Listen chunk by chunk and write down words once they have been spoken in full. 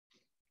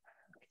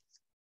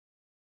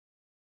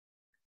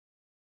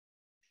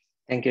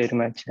Thank you very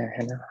much,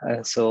 Hannah.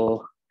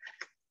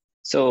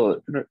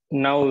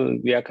 Now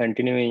we are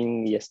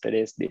continuing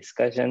yesterday's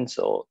discussion.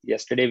 So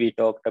yesterday we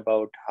talked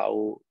about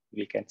how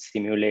we can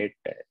simulate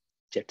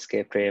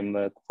JETSCAPE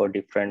framework for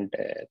different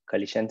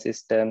collision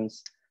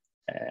systems.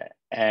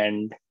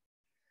 And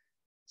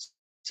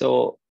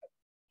so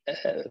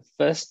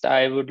first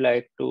I would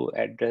like to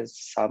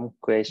address some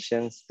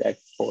questions that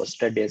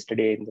posted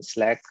yesterday in the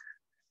Slack.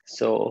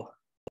 So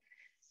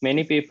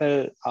many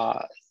people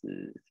are,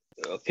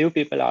 a few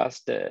people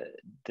asked the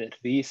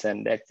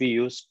reason that we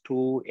use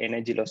two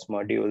energy loss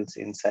modules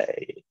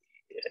inside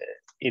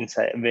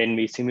when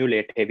we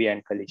simulate heavy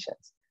ion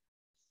collisions.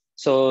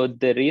 So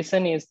the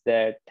reason is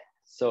that,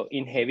 so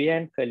in heavy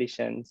ion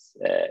collisions,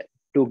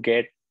 to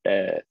get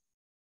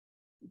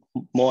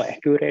more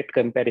accurate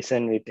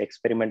comparison with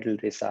experimental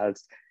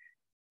results,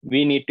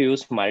 we need to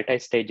use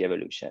multi-stage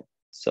evolution.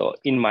 So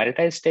in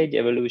multi-stage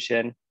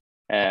evolution,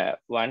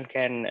 one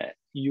can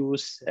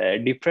use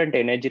different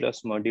energy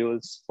loss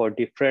modules for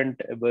different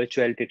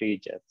virtuality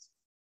regions.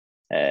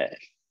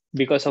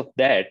 Because of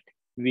that,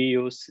 we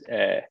use,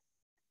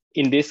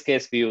 in this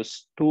case, we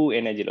use two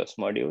energy loss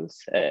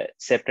modules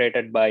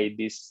separated by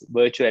this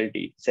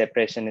virtuality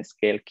separation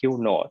scale Q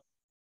naught,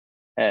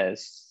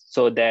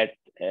 so that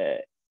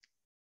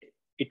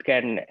it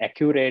can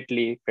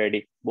accurately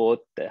predict both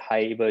the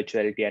high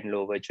virtuality and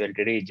low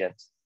virtuality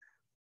regions.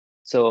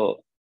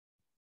 So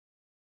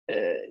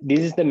this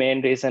is the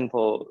main reason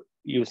for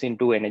using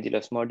two energy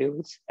loss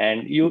modules.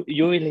 And you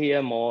will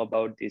hear more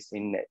about this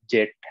in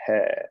JET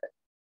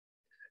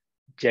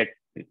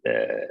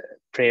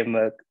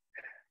framework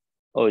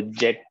or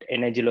JET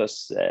energy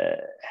loss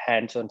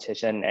hands-on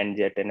session and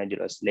JET energy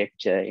loss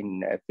lecture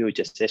in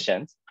future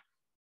sessions.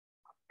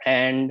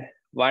 And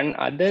one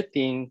other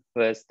thing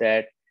was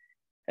that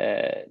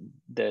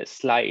the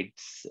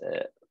slides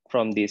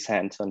from these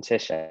hands-on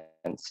sessions.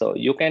 So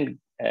you can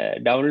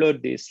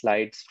download these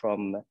slides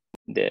from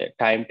the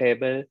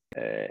timetable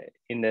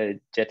in the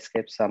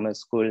JETSCAPE Summer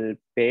School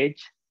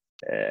page.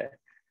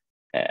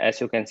 As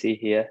you can see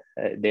here,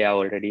 they are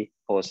already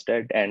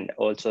posted, and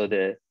also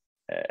the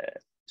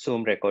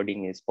Zoom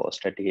recording is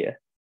posted here.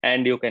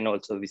 And you can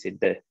also visit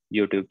the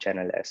YouTube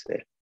channel as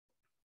well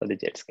for the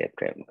JETSCAPE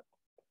framework.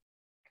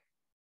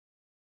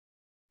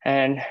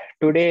 And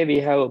today we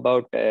have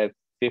about 50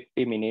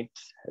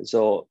 minutes.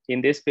 So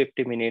in this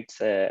 50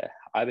 minutes,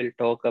 I will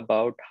talk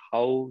about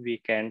how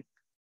we can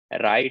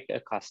write a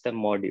custom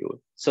module.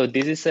 So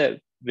this is a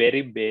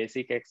very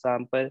basic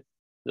example.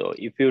 So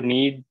if you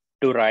need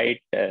to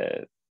write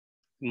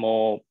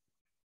more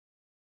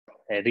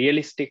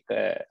realistic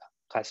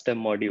custom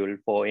module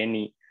for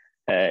any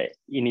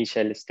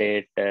initial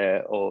state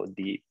or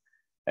the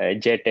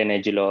jet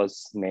energy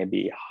loss,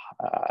 maybe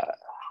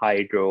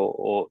hydro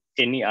or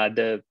any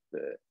other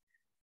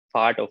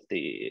part of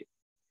the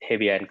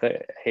heavy ion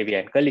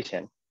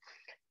collision,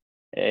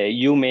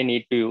 you may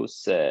need to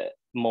use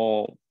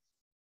more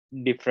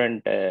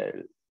different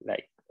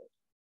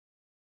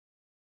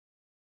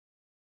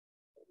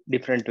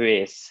different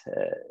ways,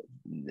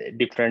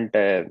 different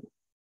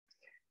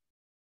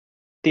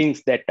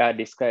things that are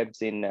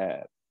described in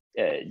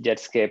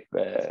JETSCAPE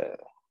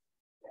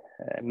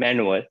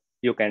manual.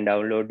 You can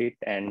download it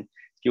and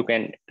you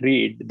can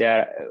read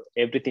there.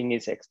 Everything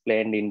is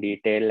explained in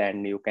detail,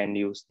 and you can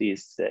use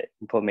this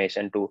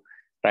information to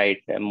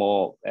write a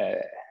more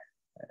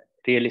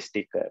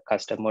realistic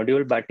custom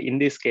module. But in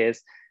this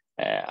case,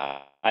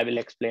 I will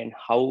explain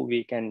how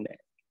we can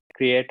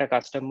create a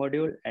custom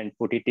module and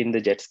put it in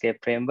the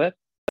JETSCAPE framework.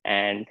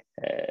 And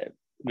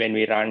when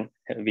we run,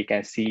 we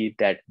can see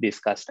that this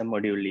custom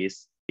module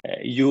is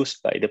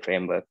used by the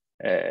framework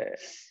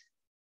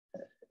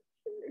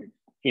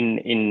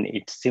in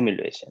its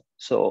simulation.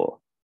 So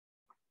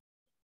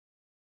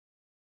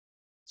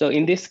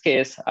in this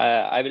case,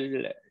 I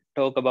will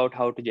talk about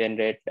how to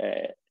generate,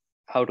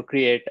 how to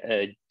create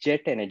a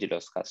jet energy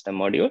loss custom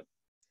module.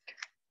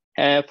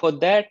 For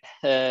that,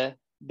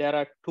 there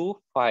are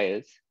two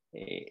files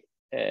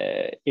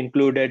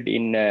included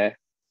in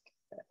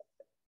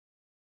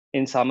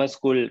Summer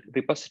School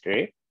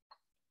repository.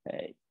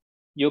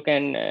 You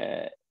can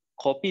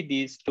copy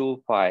these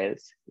two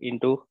files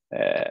into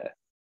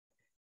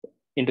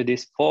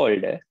this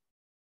folder,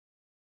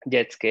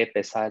 JETSCAPE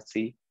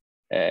SRC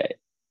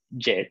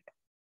JET,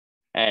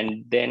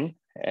 and then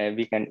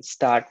we can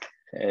start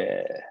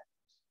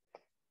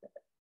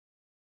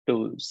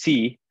to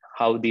see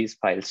how these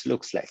files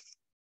looks like.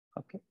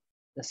 Okay,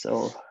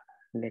 so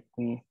let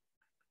me.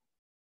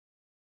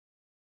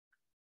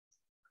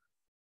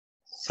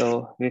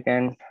 So we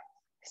can,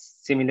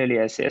 similarly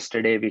as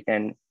yesterday, we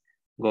can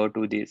go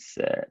to this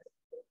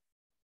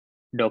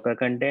Docker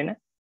container.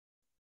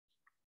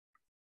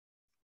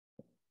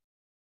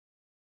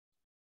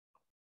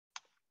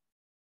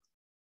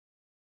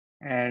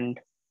 And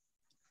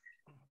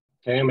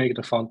can you make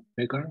the font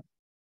bigger?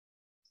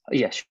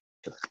 Yes,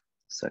 sure.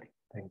 Sorry.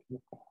 Thank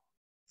you.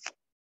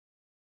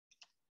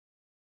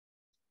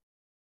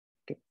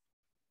 Okay.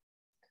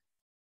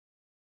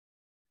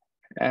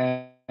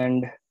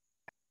 And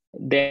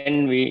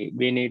Then we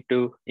need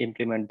to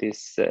implement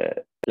this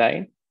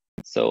line.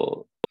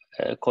 So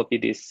copy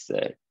this.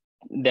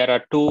 There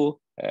are two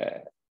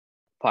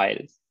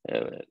files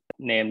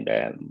named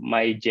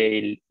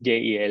myjel.h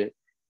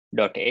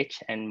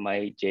and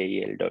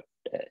myjel.cc.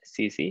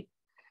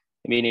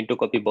 We need to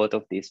copy both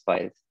of these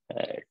files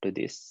to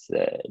this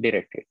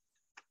directory.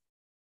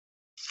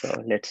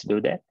 So let's do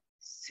that.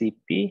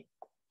 cp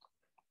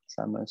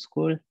summer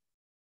school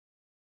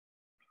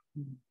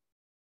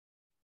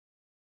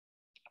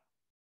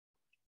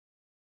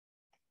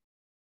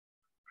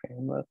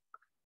framework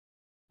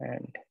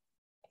and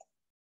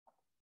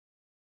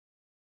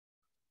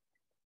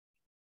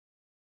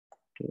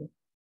to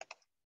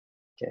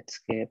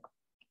JETSCAPE.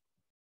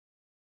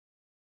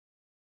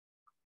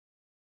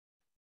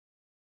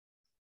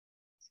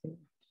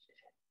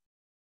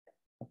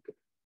 Okay.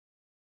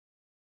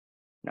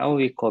 Now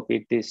we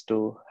copied these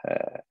two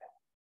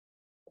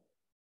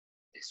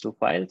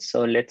files.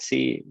 So let's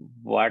see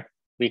what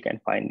we can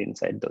find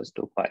inside those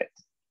two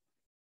files.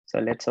 So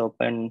let's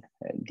open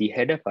the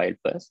header file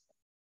first.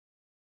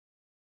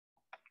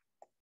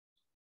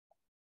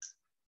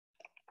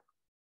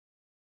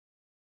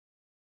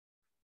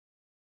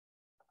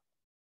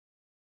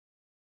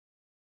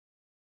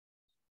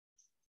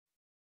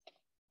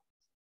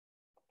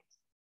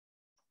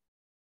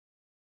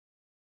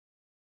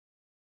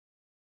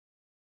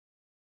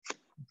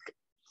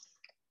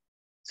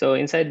 So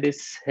inside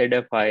this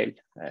header file,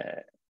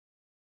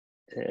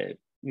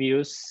 we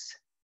use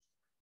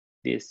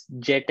this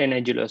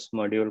JET_Angular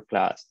module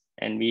class,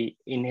 and we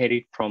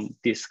inherit from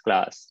this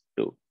class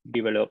to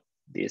develop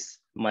this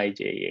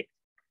myJL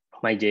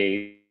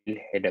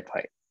header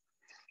file.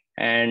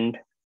 And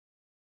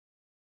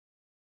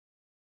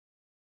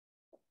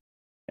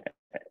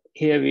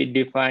here we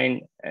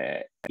define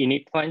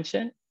init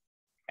function,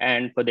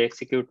 and for the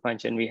execute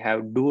function, we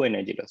have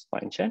do_Angular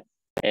function.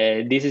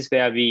 This is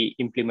where we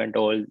implement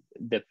all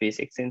the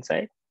physics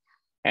inside,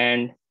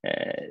 and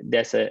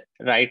there's a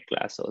write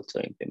class also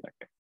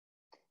implemented.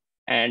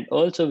 And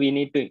also we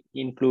need to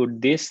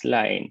include this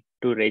line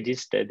to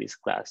register this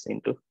class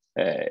into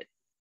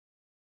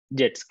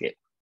JETSCAPE.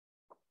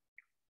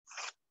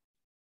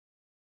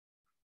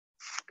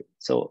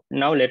 So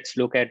now let's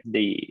look at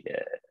the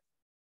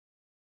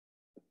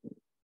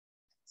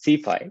C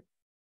file.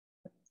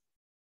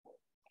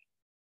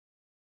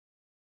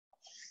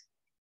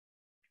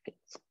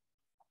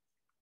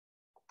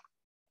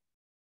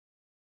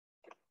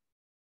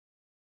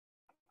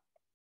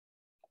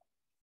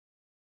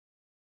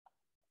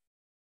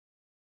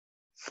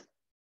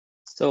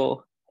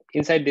 So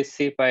inside this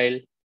C file,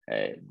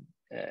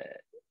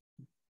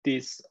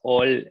 these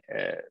all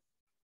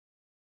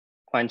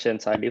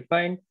functions are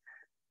defined.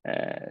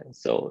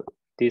 So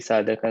these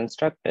are the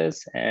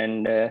constructors,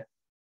 and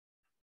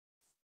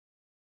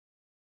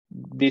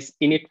this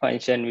init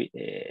function,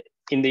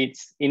 in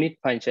its init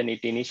function,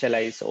 it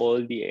initializes all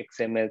the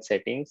XML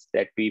settings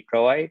that we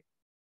provide.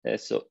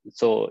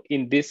 So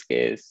in this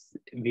case,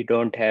 we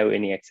don't have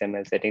any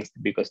XML settings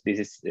because this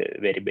is a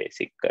very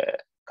basic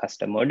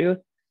custom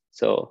module.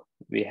 So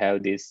we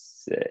have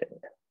this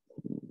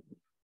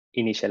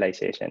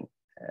initialization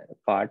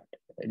part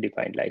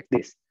defined like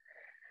this.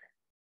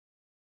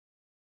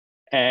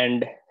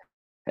 And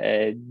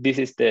this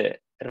is the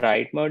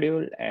write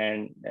module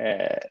and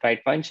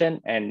write function.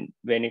 And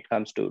when it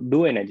comes to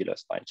do_Angular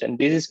function,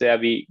 this is where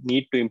we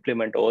need to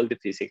implement all the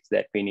physics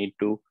that we need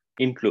to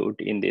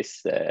include in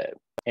this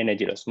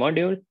Angular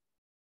module.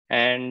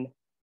 And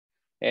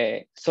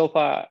so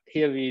far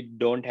here we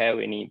don't have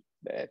any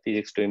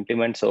physics to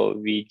implement, so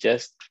we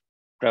just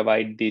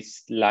provide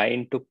this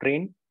line to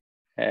print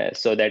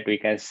so that we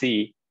can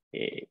see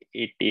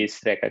it is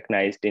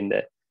recognized in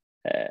the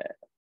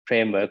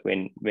framework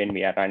when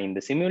we are running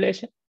the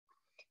simulation.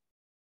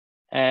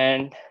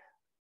 And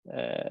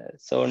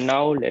so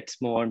now let's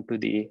move on to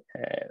the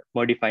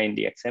modifying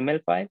the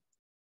XML file.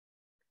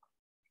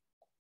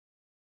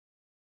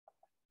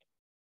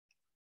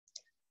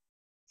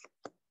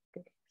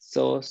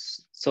 So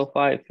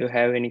far, if you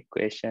have any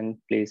question,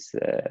 please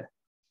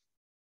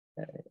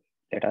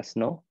let us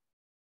know.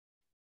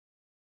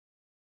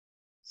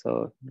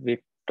 So we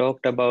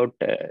talked about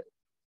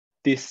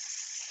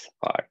this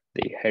part,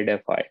 the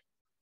header file.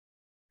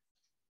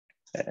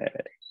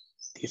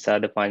 These are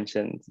the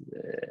functions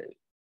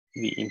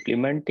we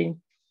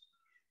implementing.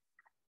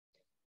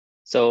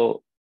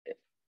 So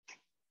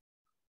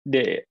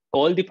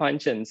all the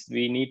functions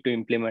we need to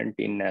implement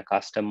in a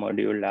custom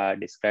module are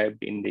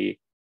described in the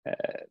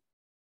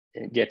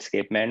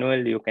JETSCAPE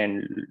manual. You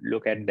can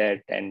look at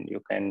that, and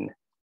you can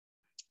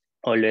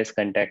always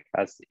contact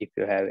us if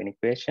you have any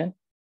question.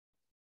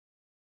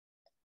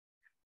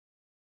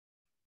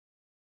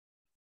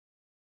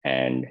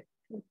 And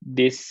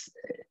this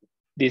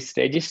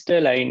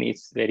register line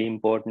is very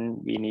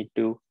important. We need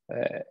to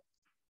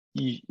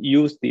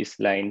use this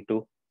line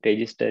to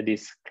register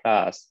this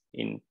class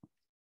in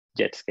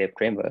JETSCAPE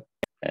framework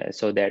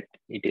so that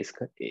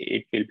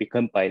it will be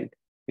compiled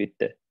with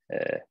the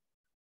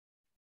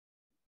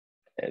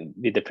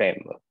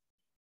framework.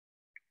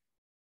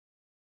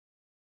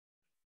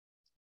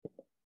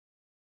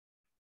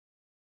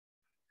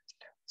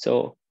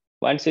 So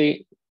once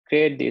we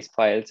create these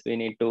files, we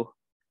need to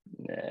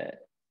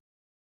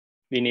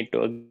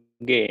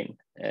again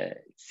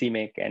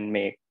CMake and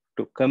make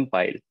to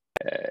compile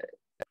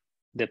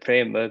the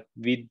framework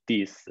with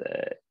these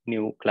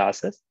new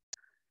classes.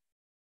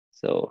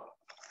 So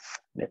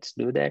let's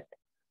do that.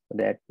 For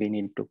that we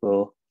need to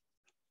go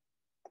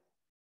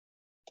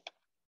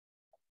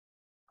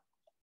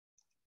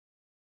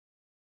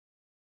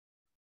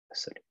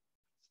sorry.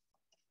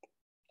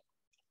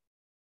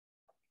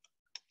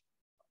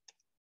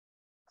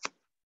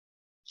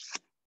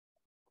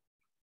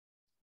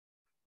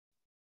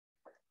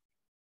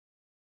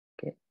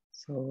 Okay,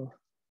 so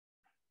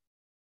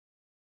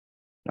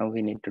now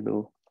we need to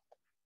do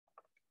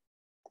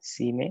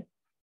CMake.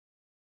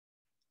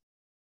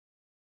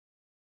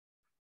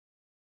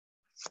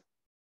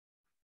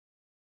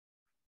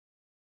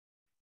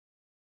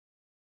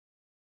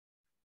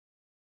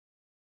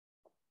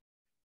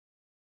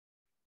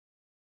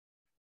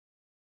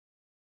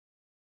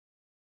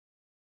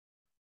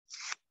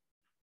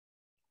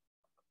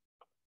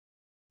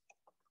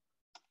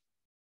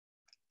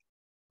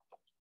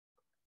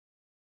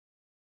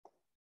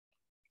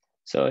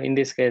 So in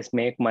this case,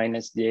 make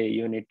 -j,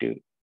 you need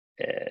to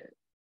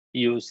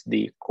use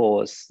the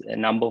cores, a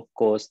number of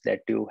cores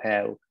that you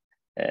have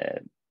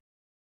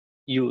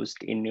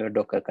used in your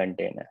Docker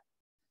container.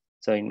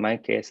 So in my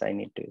case, I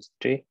need to use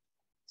 3.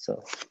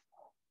 So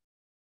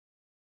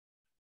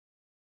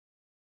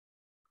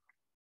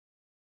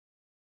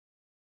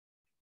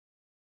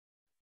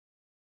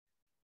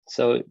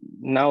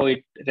now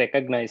it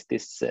recognizes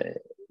this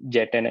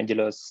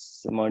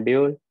JETSCAPE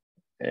module,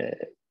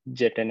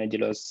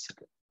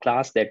 JETSCAPE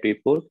class that we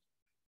put,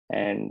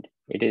 and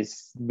it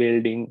is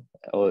building,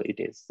 or it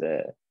is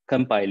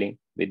compiling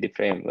with the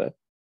framework,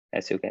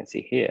 as you can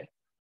see here.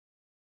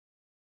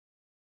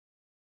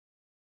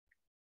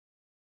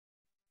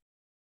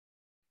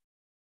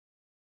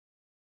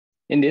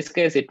 In this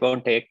case, it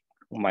won't take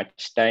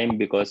much time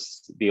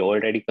because we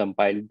already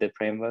compiled the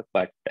framework,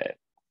 but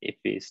if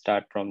we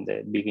start from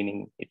the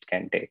beginning, it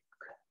can take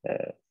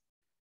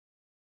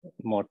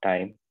more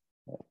time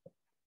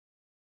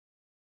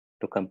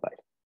to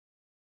compile.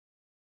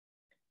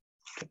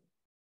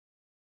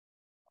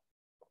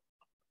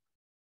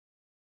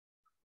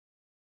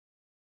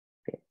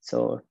 Okay,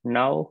 so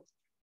now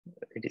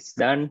it is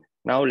done.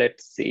 Now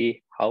let's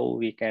see how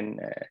we can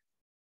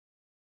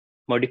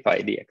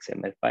modify the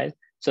XML file.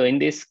 So in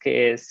this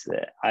case,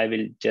 I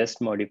will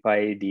just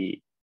modify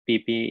the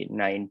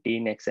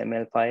pp19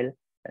 XML file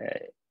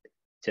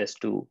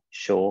just to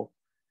show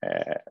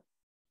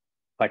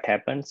what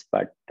happens,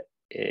 but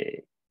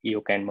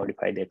you can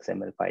modify the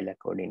XML file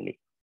accordingly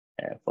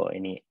for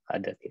any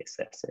other case.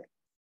 That's it.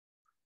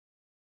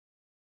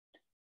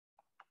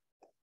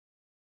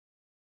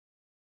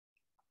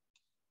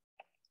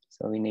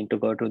 So we need to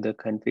go to the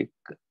config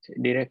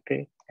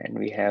directory, and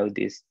we have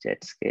this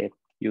JETSCAPE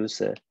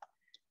user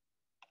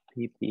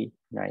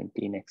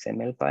pp19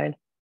 XML file.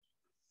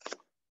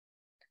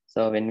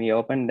 So when we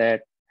open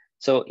that,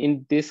 so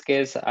in this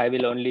case, I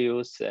will only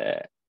use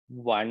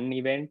one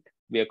event,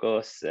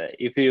 because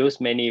if you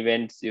use many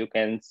events, you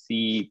can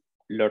see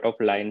a lot of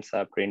lines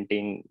are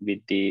printing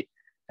with the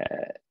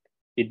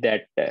with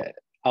that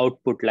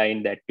output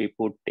line that we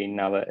put in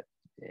our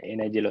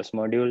energy loss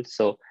module.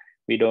 So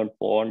we don't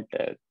want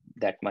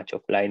that much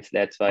of lines.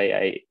 That's why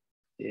I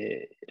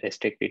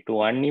restrict it to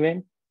one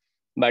event,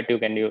 but you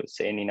can use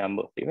any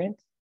number of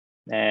events.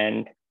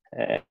 And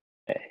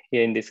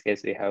here in this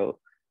case, we have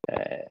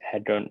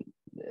hadron,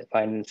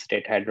 final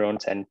state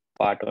hadrons and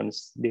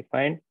partons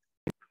defined.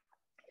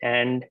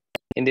 And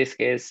in this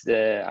case,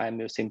 I'm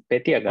using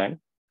Petyagun.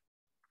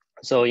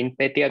 So in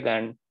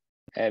Petyagun,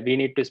 we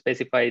need to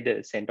specify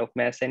the center of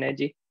mass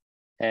energy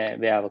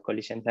where our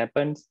collision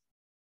happens.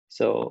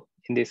 So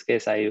in this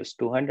case, I use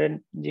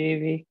 200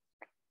 GeV,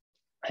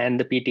 and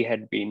the PT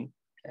had been,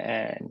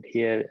 and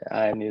here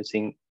I'm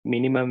using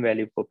minimum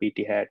value for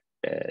PT hat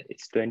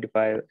is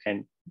 25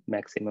 and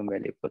maximum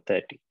value for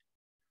 30.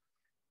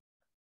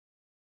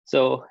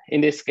 So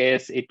in this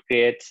case, it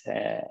creates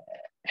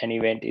an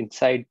event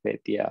inside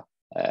Petya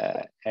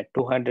at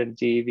 200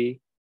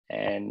 GeV,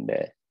 and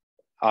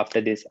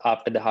after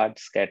the hard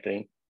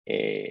scattering,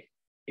 it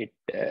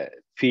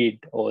feed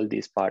all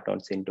these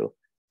partons into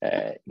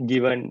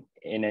given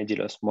energy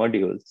loss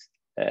modules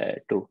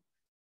to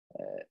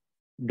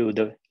do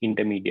the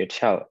intermediate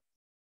shower.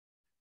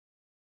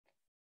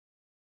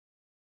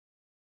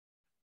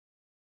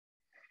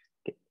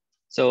 Okay.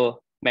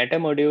 So meta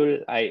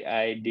module,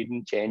 I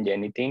didn't change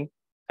anything.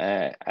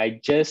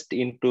 I just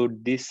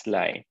include this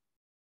line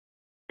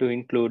to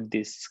include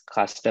this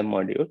custom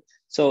module.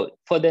 So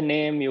for the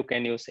name, you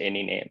can use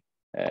any name.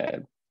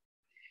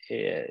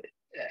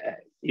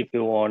 If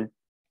you want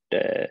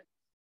to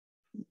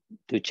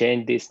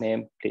change this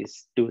name,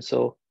 please do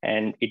so,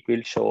 and it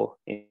will show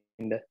in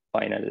the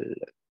final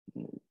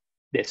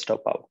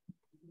desktop out.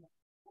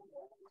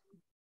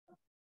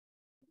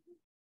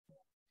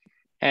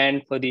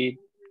 And for the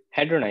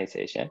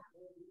hadronization,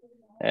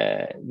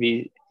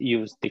 we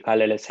use the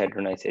colorless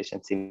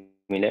hadronization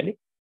similarly.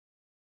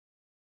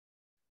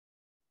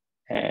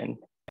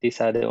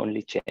 these are the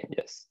only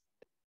changes.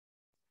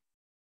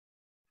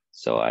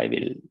 So I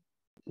will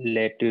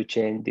let you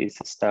change this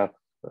stuff.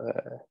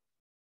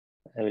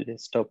 I will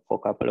stop for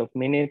a couple of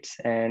minutes,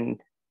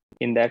 and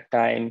in that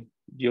time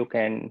we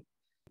can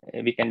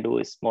do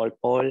a small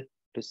poll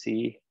to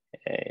see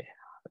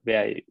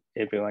where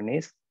everyone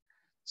is.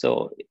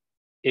 So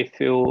if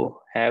you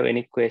have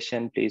any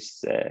question,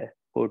 please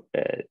put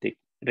the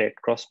red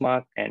cross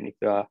mark, and if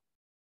you are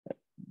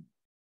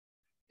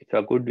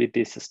good with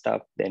this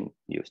stuff, then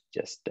use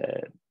just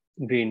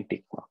green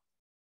tick mark.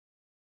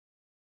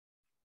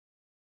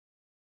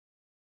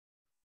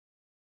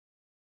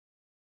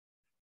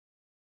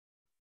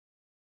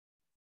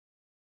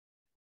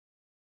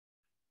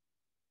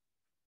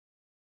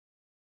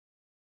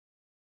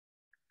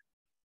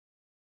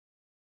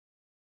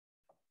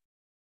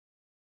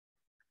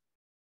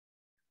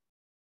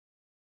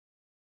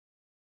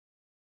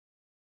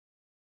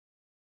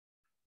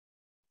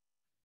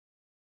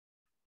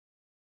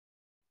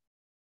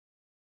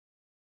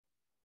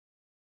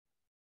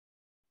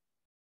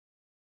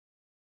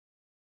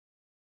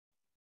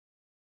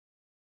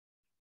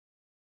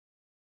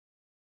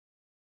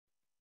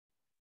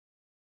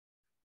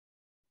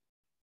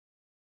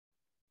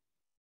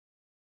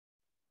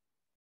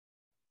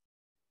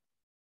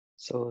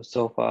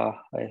 So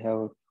far I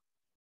have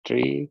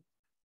 3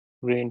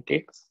 green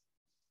ticks.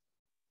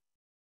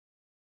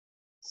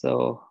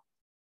 So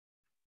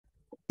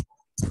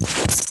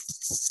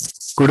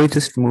could you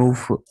just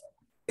move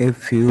a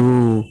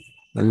few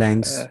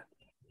lines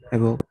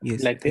above?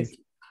 Yes, like thank this?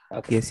 you.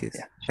 Okay. Yes, Yeah,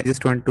 I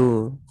just want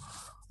to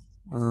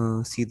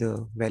see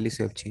the values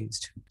you have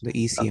changed, the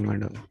ECM okay.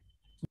 and all.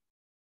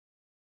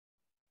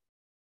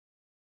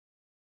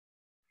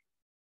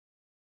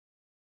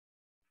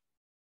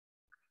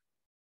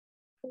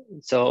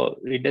 So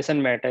it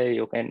doesn't matter,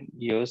 you can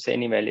use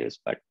any values,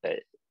 but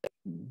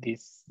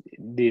this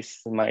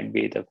might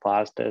be the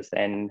fastest,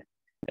 and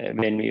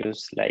when we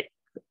use like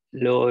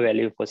low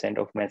value percent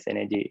of mass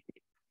energy,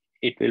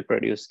 it will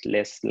produce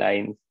less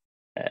lines,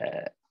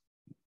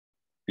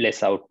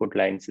 less output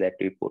lines that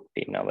we put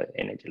in our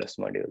energy loss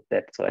module.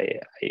 That's why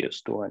I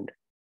use 200.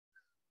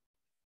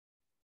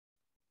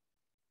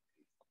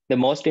 The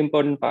most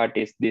important part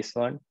is this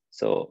one.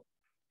 So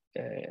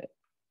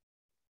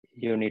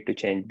you need to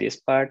change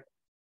this part.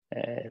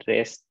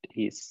 Rest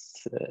is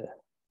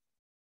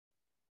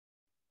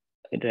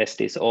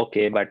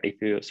okay, but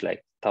if you use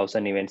like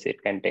 1,000 events,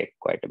 it can take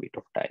quite a bit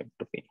of time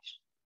to finish.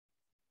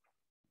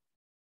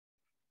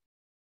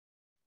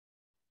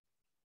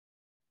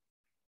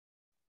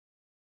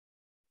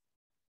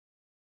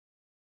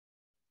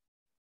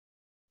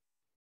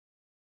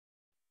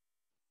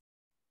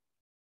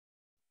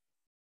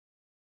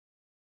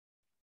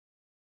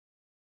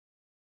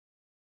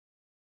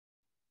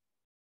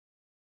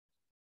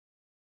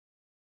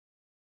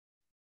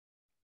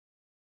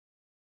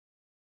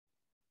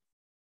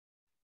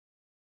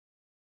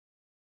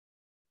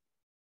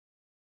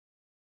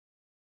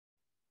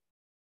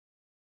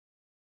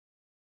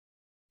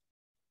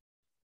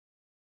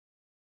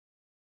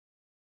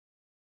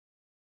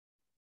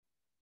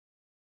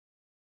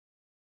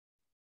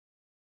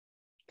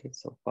 Okay,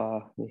 so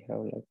far we have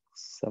like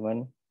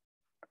 7.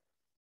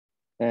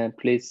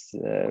 Please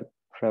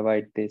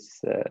provide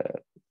this,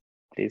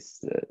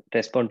 please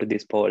respond to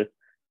this poll,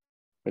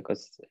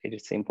 because it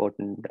is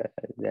important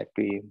that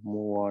we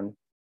move on.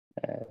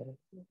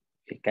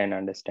 We can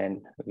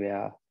understand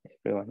where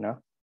everyone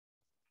are.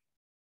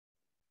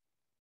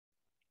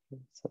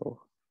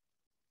 So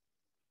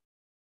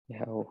we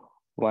have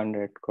 1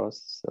 red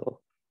cross.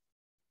 So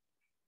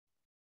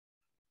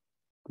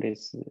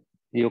please,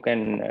 you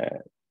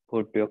can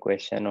put your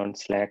question on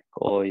Slack,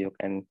 or you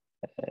can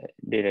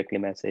directly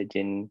message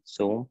in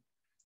Zoom.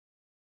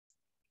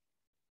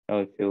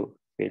 Or if you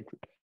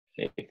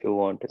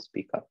want to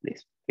speak up,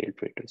 please feel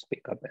free to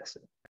speak up as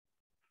well.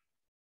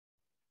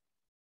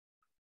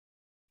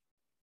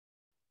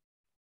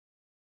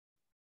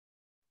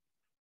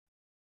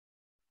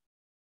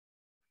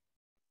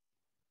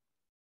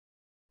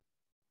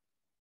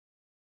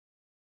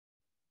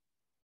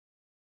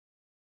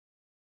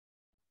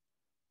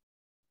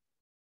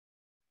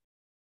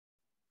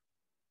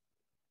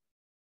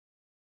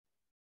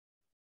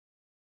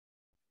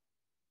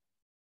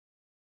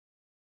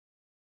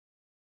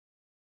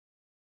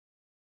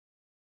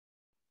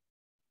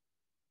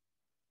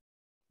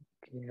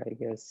 Okay, I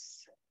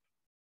guess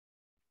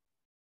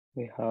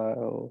we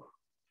have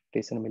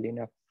reasonably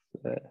enough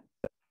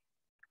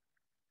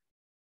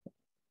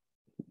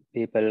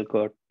people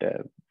got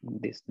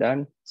this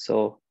done.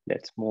 So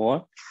let's move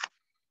on.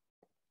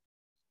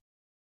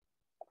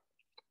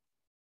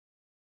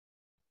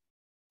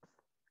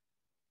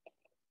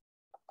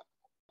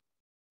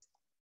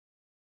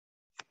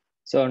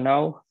 So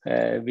now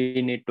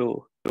we need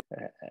to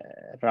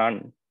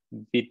run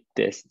with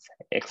this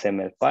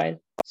XML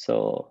file.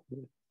 So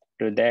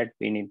to that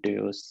we need to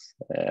use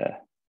 /.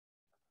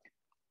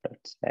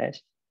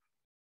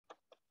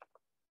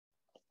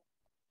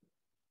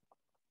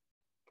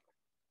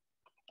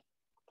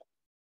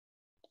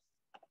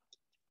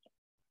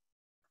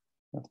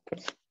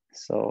 Okay,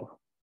 so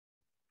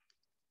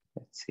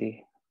let's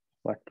see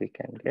what we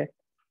can get.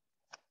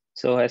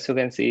 So as you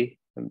can see,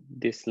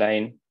 this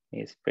line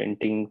is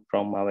printing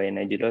from our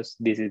energy loss.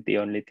 This is the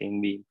only thing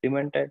we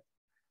implemented.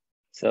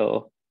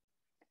 So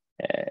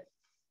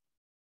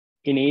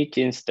in each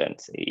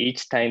instance,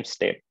 each time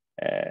step,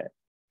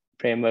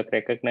 framework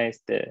recognize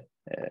the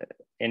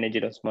energy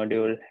loss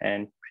module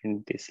and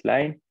print this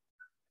line.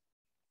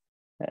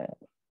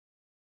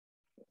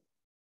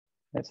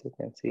 As you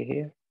can see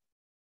here,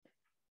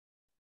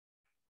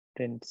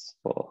 prints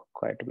for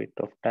quite a bit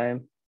of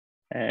time.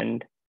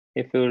 And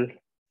if you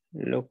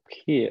look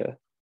here,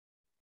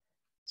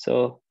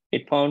 so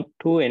it found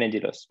two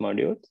energy loss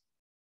modules,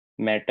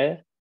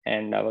 matter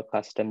and our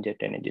custom jet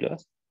energy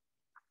loss.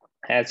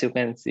 As you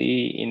can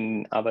see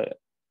in our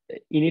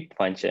init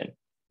function,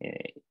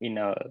 in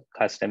our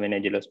custom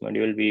energy loss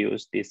module, we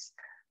use this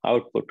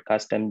output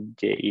custom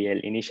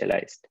JEL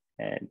initialized,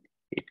 and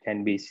it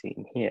can be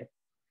seen here.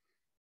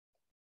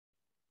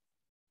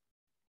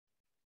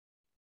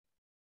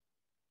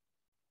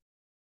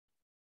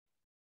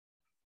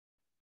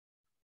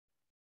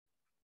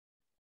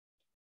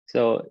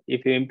 So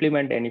if you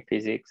implement any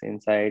physics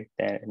inside,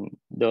 then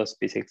those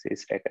physics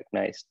is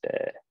recognized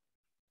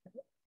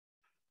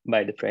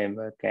by the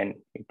framework, and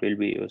it will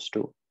be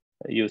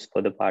used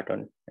for the part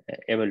on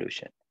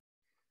evolution.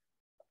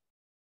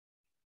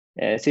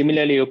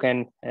 Similarly, you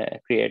can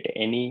create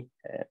any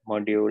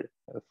module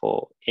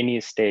for any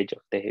stage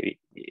of the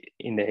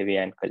heavy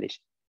ion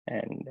collision,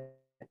 and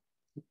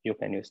you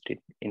can use it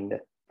in the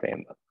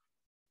framework.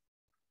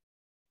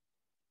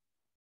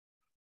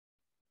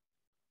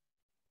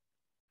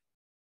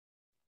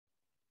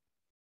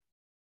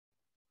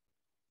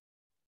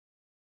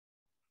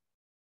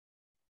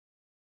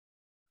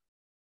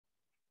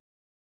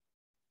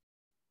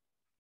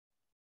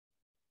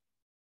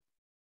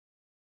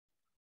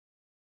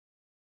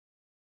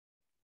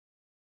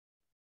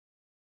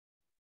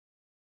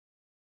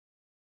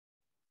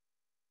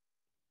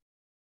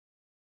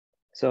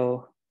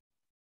 So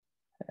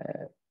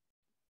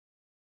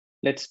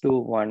let's do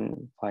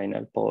one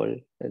final poll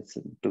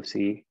to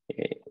see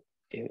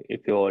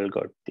if you all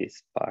got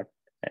this part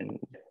and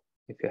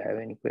if you have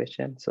any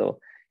questions. So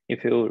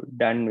if you're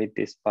done with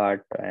this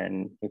part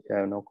and if you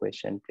have no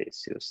question,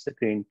 please use the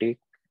green tick.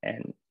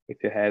 And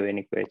if you have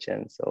any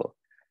questions, so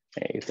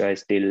if you are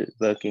still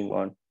working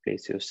on,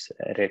 please use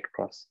red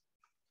cross.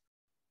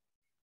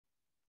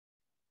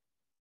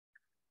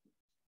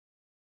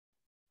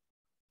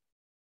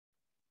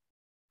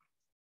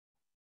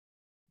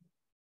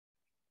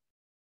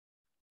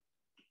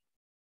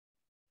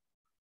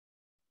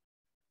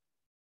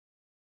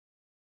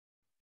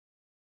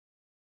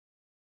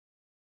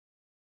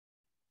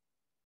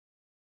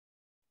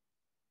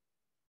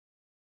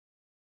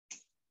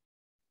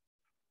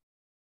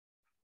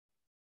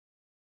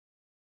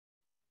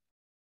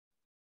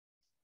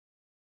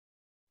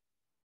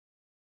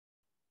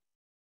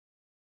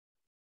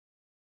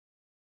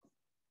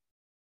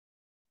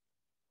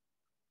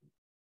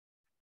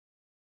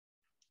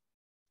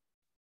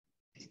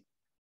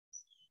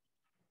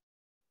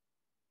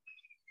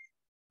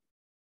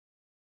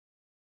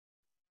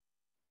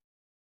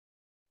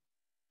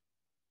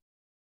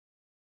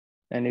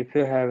 And if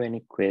you have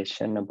any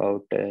question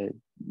about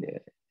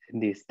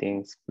these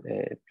things,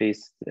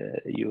 please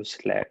use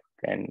Slack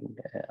and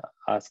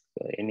ask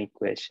any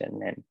question,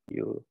 and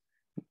you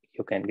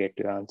can get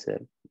your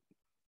answer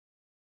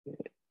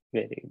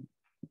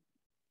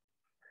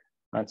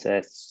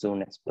as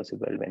soon as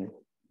possible when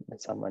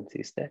someone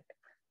sees that.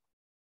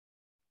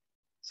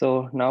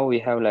 So now we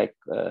have like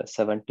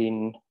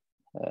 17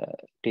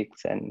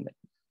 ticks and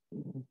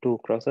 2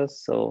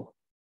 crosses. So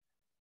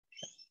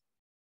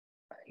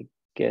I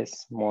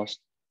guess most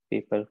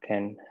people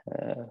can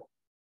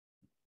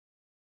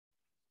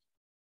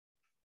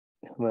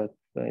work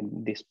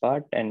this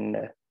part.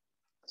 And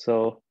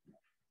so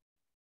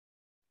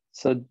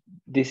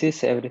this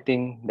is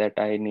everything that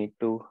I need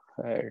to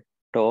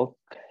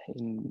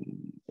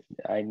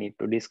I need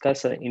to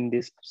discuss in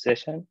this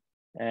session.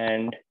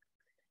 And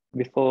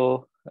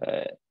before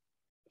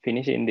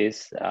finishing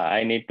this,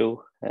 I need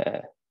to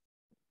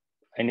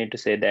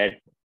say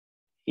that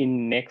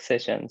in next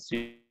sessions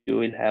you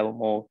will have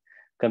more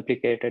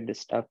complicated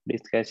stuff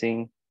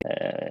discussing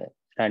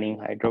running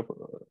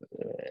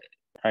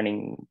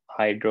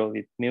hydro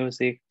with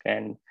music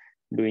and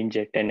doing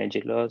jet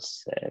energy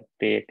loss,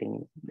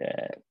 creating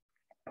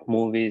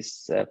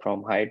movies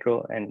from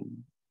hydro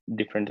and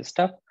different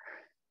stuff.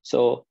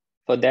 So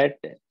for that,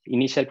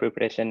 initial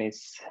preparation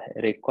is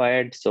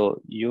required.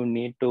 So you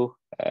need to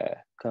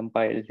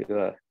compile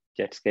your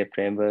JETSCAPE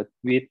framework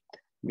with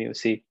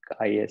music,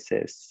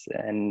 ISS,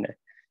 and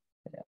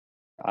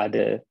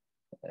other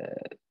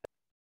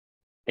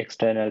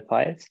external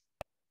files.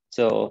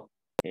 So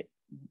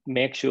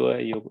make sure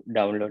you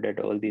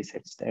downloaded all these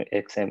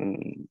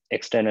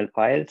external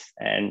files,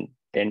 and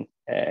then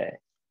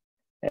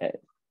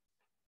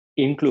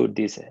include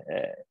these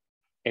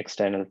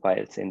external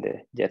files in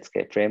the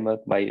JETSCAPE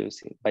framework by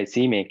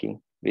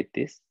CMaking with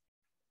this.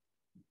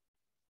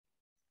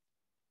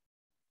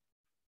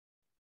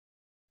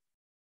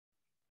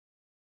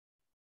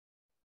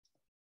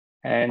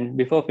 And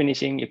before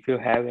finishing, if you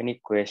have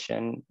any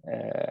question,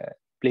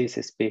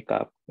 please speak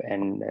up,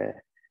 and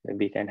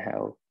we can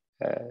have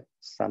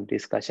some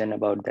discussion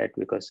about that,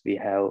 because we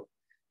have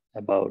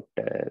about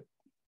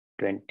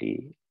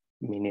 20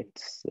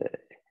 minutes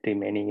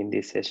remaining in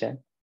this session.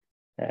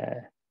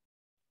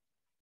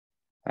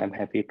 I'm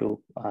happy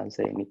to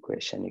answer any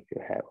question if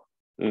you have,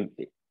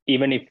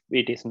 even if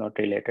it is not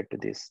related to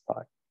this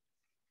part.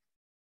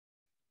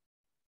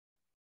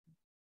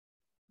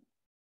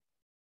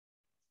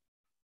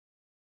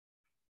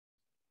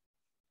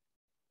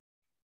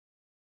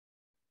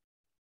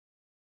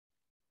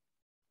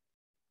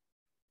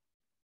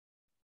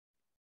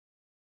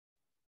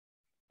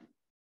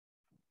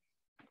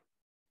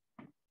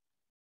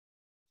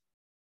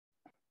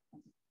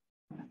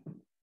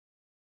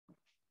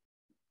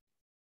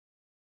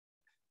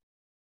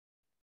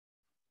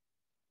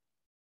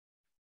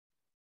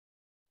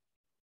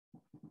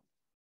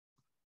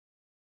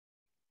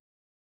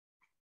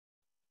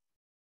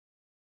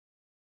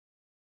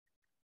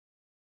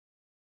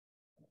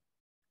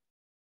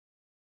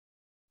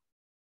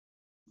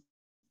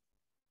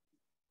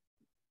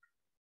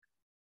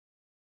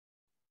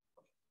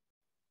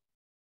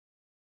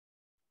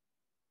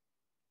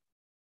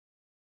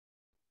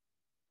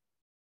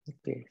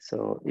 Okay,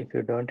 so if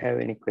you don't have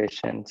any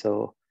questions,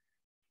 so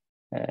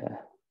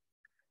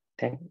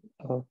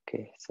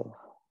okay, so.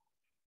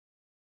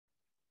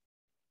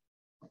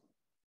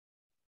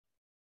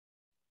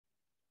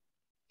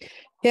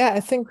 Yeah,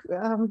 I think,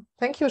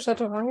 thank you,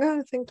 Chaturanga.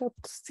 I think that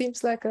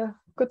seems like a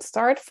good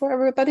start for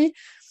everybody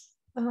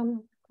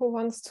who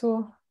wants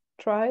to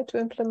try to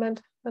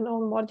implement an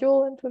own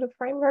module into the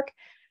framework.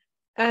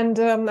 And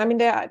I mean,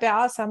 there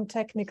are some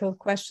technical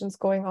questions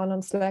going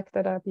on Slack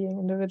that are being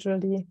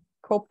individually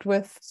coped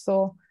with.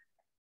 So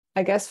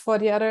I guess for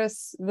the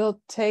others,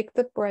 we'll take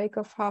the break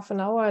of half an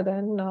hour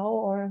then now,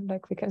 or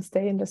like we can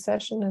stay in the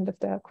session, and if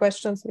there are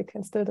questions, we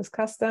can still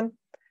discuss them.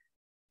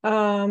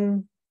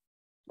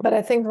 But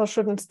I think we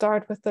shouldn't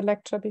start with the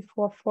lecture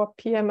before 4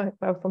 p.m.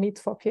 Well, for me,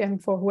 it's 4 p.m.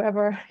 For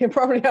whoever, you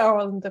probably are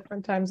all in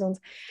different time zones.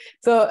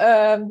 So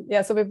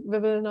yeah, so we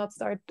will not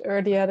start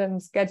earlier than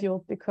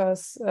scheduled,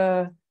 because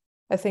I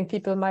think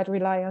people might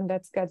rely on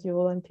that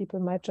schedule and people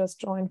might just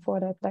join for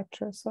that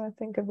lecture. So I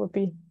think it would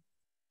be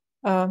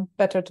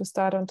better to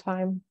start on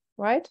time,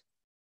 right?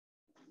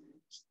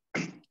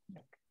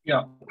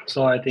 Yeah,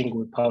 so I think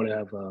we'll probably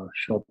have a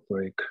short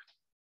break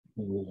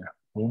in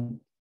here.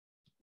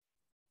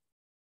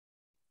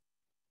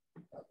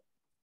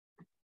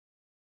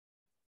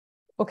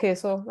 Okay,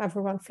 so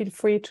everyone feel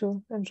free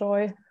to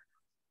enjoy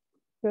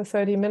your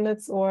 30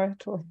 minutes or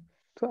to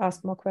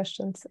ask more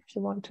questions if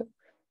you want to.